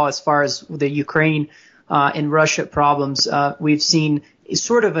saw as far as the Ukraine and Russia problems, we've seen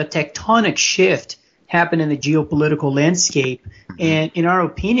sort of a tectonic shift happen in the geopolitical landscape. And in our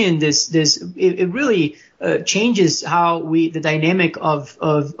opinion, it really changes how the dynamic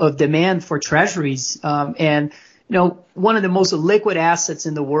of demand for treasuries. And one of the most liquid assets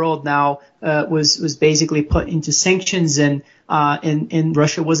in the world now was basically put into sanctions, and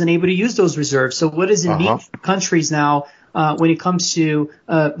Russia wasn't able to use those reserves. So what does it mean for countries now when it comes to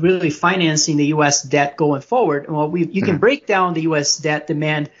really financing the U.S. debt going forward? Well, you can break down the U.S. debt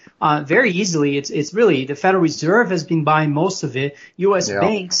demand very easily. It's really the Federal Reserve has been buying most of it, U.S.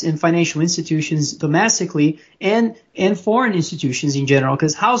 banks and financial institutions domestically, and foreign institutions in general,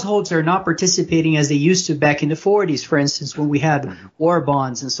 because households are not participating as they used to back in the 40s, for instance, when we had war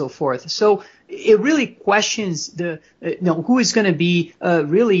bonds and so forth. So it really questions who is going to be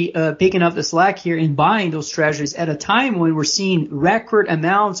really picking up the slack here in buying those treasuries at a time when we're seeing record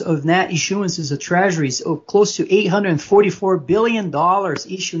amounts of net issuances of treasuries of close to $844 billion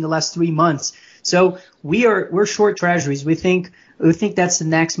issued in the last 3 months. So we're short treasuries. We think that's the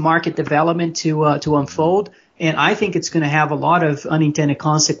next market development to unfold. And I think it's going to have a lot of unintended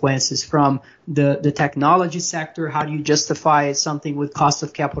consequences from the technology sector. How do you justify something with cost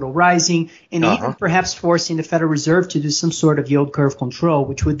of capital rising, and even perhaps forcing the Federal Reserve to do some sort of yield curve control,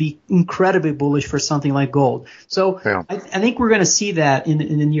 which would be incredibly bullish for something like gold. So I think we're going to see that in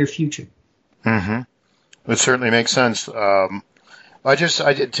the near future. It certainly makes sense. To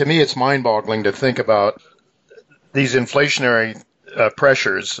me, it's mind-boggling to think about these inflationary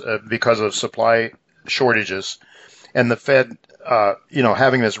pressures because of supply shortages, and the Fed,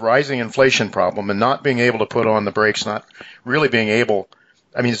 having this rising inflation problem and not being able to put on the brakes, not really being able.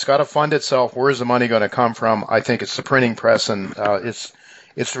 I mean, it's got to fund itself. Where's the money going to come from? I think it's the printing press, and it's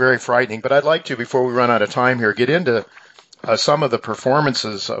very frightening. But I'd like to, before we run out of time here, get into some of the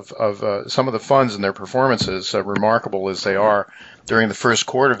performances of some of the funds and their performances, remarkable as they are, during the first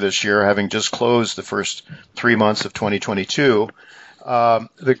quarter of this year, having just closed the first 3 months of 2022.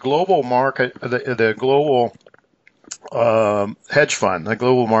 The global market, the global hedge fund, the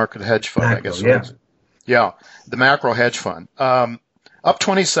global market hedge fund, macro, I guess. The macro hedge fund, up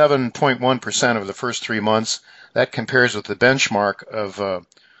 27.1% over the first 3 months. That compares with the benchmark of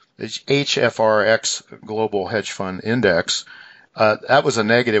the HFRX Global Hedge Fund Index. That was a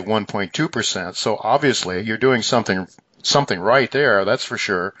negative 1.2%. So obviously, you're doing something right there. That's for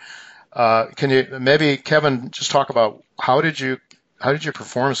sure. Can you maybe, Kevin, just talk about how did you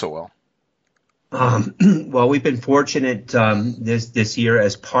perform so well? Well, we've been fortunate this year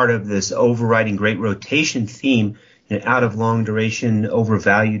as part of this overriding great rotation theme, out of long duration,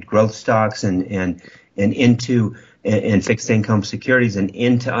 overvalued growth stocks and into and fixed income securities and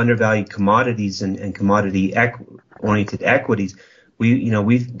into undervalued commodities and commodity oriented equities.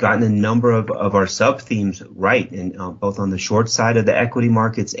 We've gotten a number of our sub themes right, and both on the short side of the equity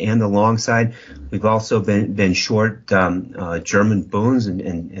markets and the long side. We've also been short German bonds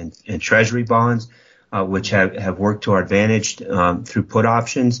and treasury bonds, which have worked to our advantage through put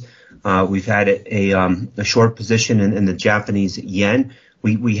options. We've had a short position in the Japanese yen.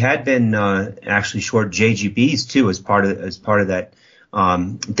 We had been actually short JGBs too as part of that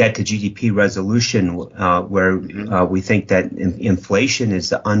debt to GDP resolution, where we think that inflation is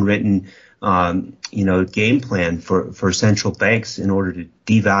the unwritten game plan for central banks in order to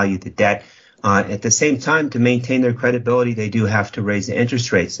devalue the debt. At the same time, to maintain their credibility, they do have to raise the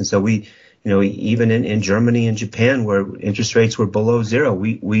interest rates, and so we even in Germany and Japan, where interest rates were below zero,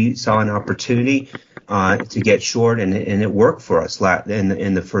 we saw an opportunity to get short, and it worked for us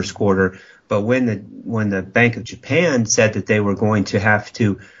in the first quarter. But when the Bank of Japan said that they were going to have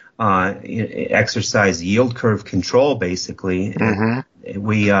to exercise yield curve control, basically,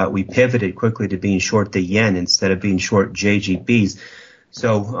 we pivoted quickly to being short the yen instead of being short JGBs.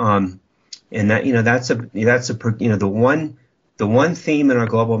 So and the one theme in our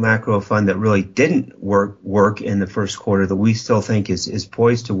global macro fund that really didn't work in the first quarter that we still think is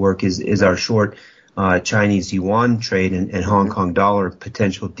poised to work is our short Chinese yuan trade and Hong Kong dollar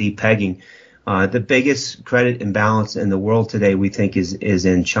potential depegging. The biggest credit imbalance in the world today, we think, is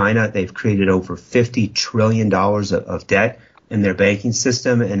in China. They've created over $50 trillion of debt in their banking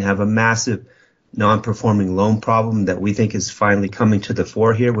system and have a massive non-performing loan problem that we think is finally coming to the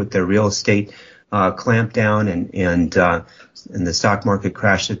fore here with their real estate clampdown and the stock market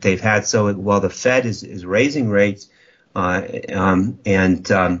crash that they've had. So while the Fed is raising rates, China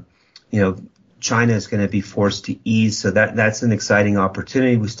is going to be forced to ease. So that's an exciting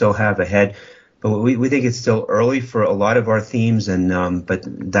opportunity we still have ahead. But we think it's still early for a lot of our themes, and but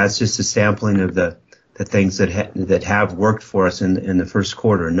that's just a sampling of the things that have worked for us in the first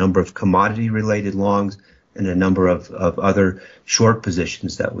quarter. A number of commodity related longs and a number of other short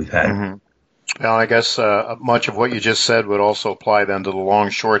positions that we've had. Well, I guess much of what you just said would also apply then to the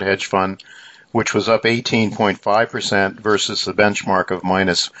long-short hedge fund, which was up 18.5% versus the benchmark of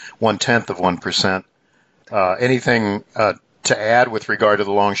minus 0.1%. Anything to add with regard to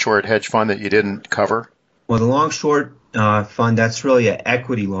the long-short hedge fund that you didn't cover? Well, the long-short fund, that's really an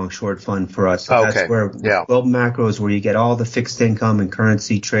equity long-short fund for us. So that's where global macro is where you get all the fixed income and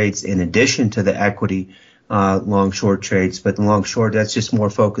currency trades in addition to the equity long-short trades. But the long-short, that's just more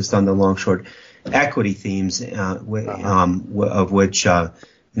focused on the long-short equity themes, of which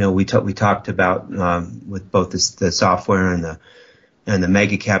we talked about with both the software and the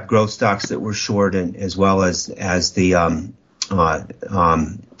mega cap growth stocks that were short, and as well as the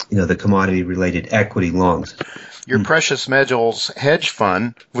the commodity related equity longs. Your precious metals hedge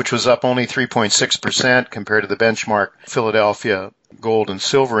fund, which was up only 3.6% compared to the benchmark Philadelphia Gold and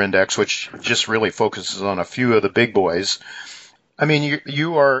Silver Index, which just really focuses on a few of the big boys. I mean,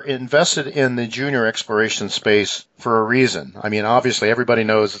 you are invested in the junior exploration space for a reason. I mean, obviously, everybody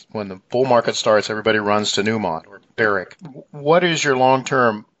knows when the bull market starts, everybody runs to Newmont or Barrick. What is your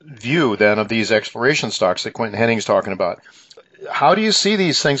long-term view, then, of these exploration stocks that Quentin Hennig's talking about? How do you see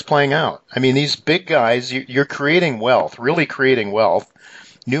these things playing out? I mean, these big guys, you're creating wealth, really creating wealth.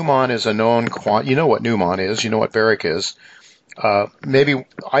 Newmont is a known you know what Newmont is, you know what Barrick is. Maybe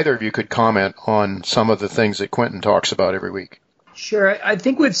either of you could comment on some of the things that Quentin talks about every week. Sure. I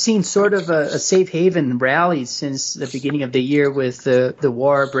think we've seen sort of a safe haven rally since the beginning of the year with the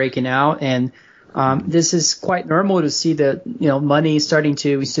war breaking out. And this is quite normal to see the money starting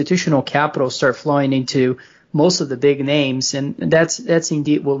to, institutional capital start flowing into most of the big names. And that's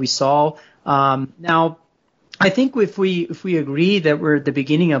indeed what we saw. Now, I think if we agree that we're at the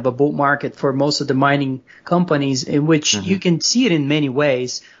beginning of a bull market for most of the mining companies, in which you can see it in many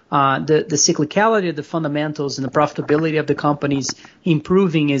ways, the cyclicality of the fundamentals and the profitability of the companies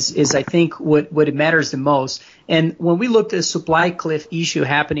improving is I think what it matters the most. And when we look at the supply cliff issue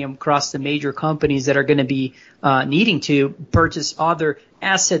happening across the major companies that are going to be needing to purchase other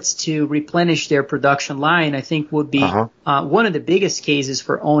assets to replenish their production line, I think would be one of the biggest cases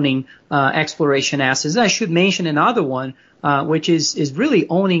for owning exploration assets. I should mention another one, which is really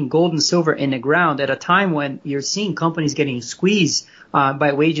owning gold and silver in the ground at a time when you're seeing companies getting squeezed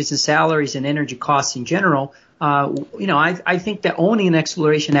by wages and salaries and energy costs in general. I think that owning an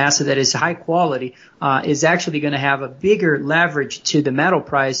exploration asset that is high quality is actually going to have a bigger leverage to the metal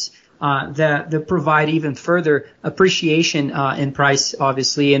price that provide even further appreciation in price,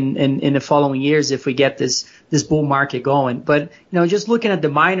 obviously, in the following years if we get this bull market going. But just looking at the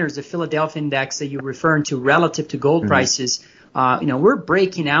miners, the Philadelphia index that you're referring to relative to gold prices, we're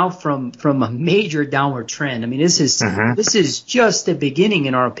breaking out from a major downward trend. I mean, this is just the beginning,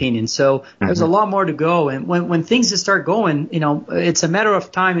 in our opinion. So there's a lot more to go. And when things start going, it's a matter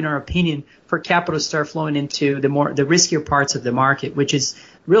of time, in our opinion, for capital to start flowing into the riskier parts of the market, which is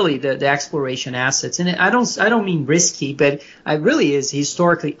really the exploration assets. And I don't mean risky, but it really is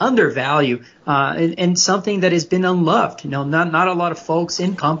historically undervalued and something that has been unloved. Not a lot of folks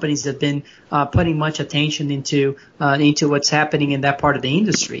in companies have been putting much attention into what's happening in that part of the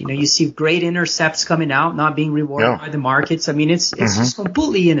industry. You see great intercepts coming out, not being rewarded by the markets. I mean, it's just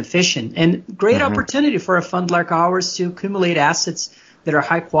completely inefficient, and great opportunity for a fund like ours to accumulate assets that are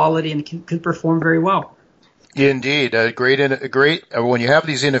high quality and can perform very well. Indeed, great. When you have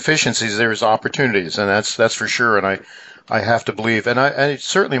these inefficiencies, there's opportunities, and that's for sure. And I have to believe, and I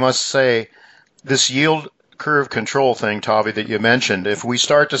certainly must say, this yield curve control thing, Tavi, that you mentioned. If we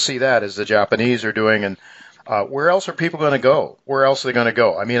start to see that, as the Japanese are doing, and where else are people going to go? Where else are they going to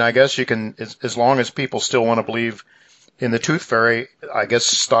go? I mean, I guess you can, as long as people still want to believe in the tooth fairy, I guess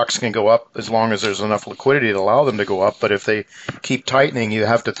stocks can go up as long as there's enough liquidity to allow them to go up. But if they keep tightening, you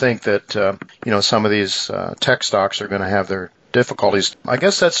have to think that some of these tech stocks are going to have their difficulties. I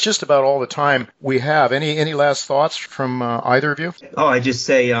guess that's just about all the time we have. Any last thoughts from either of you? Oh, I just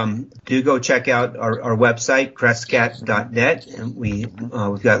say do go check out our website, crescat.net. And we've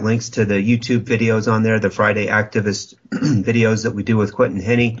got links to the YouTube videos on there, the Friday Activist videos that we do with Quentin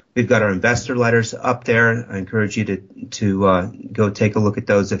Hennig. We've got our investor letters up there. I encourage you to go take a look at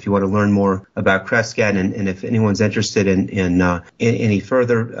those if you want to learn more about Crescat. And if anyone's interested in any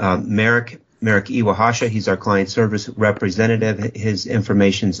further, Merrick Iwahasha, he's our client service representative. His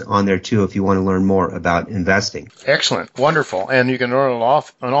information's on there too if you want to learn more about investing. Excellent. Wonderful. And you can learn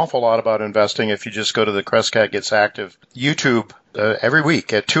an awful lot about investing if you just go to the Crescat Gets Active YouTube every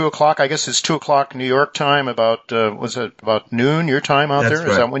week at 2 o'clock. I guess it's 2 o'clock New York time, about noon your time out there? Right.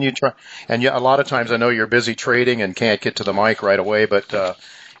 Is that when you try? And a lot of times I know you're busy trading and can't get to the mic right away, but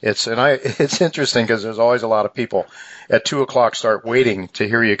it's interesting because there's always a lot of people at 2 o'clock start waiting to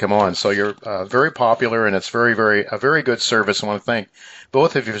hear you come on. So you're very popular, and it's a very good service. I want to thank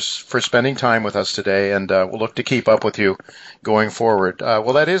both of you for spending time with us today, and we'll look to keep up with you going forward.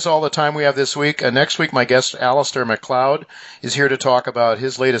 Well, that is all the time we have this week. Next week, my guest, Alistair McLeod, is here to talk about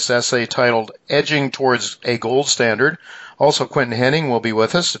his latest essay titled Edging Towards a Gold Standard. Also, Quentin Hennig will be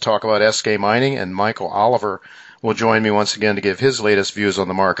with us to talk about SK Mining, and Michael Oliver will join me once again to give his latest views on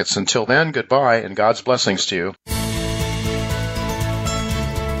the markets. Until then, goodbye, and God's blessings to you.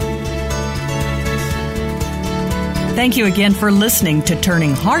 Thank you again for listening to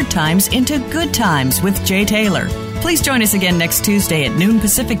Turning Hard Times into Good Times with Jay Taylor. Please join us again next Tuesday at noon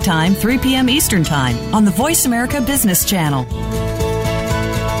Pacific Time, 3 p.m. Eastern Time on the Voice America Business Channel.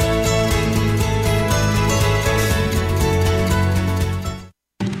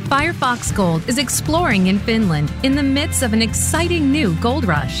 Firefox Gold is exploring in Finland in the midst of an exciting new gold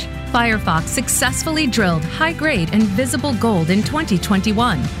rush. Firefox successfully drilled high-grade and visible gold in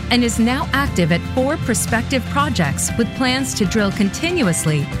 2021 and is now active at 4 prospective projects with plans to drill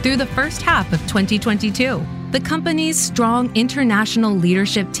continuously through the first half of 2022. The company's strong international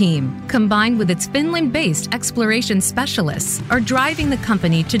leadership team, combined with its Finland-based exploration specialists, are driving the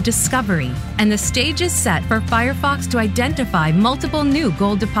company to discovery, and the stage is set for Firefox to identify multiple new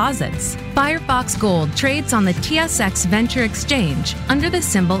gold deposits. Firefox Gold trades on the TSX Venture Exchange under the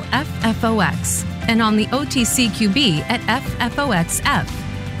symbol FFOX and on the OTCQB at FFOXF.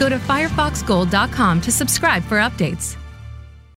 Go to firefoxgold.com to subscribe for updates.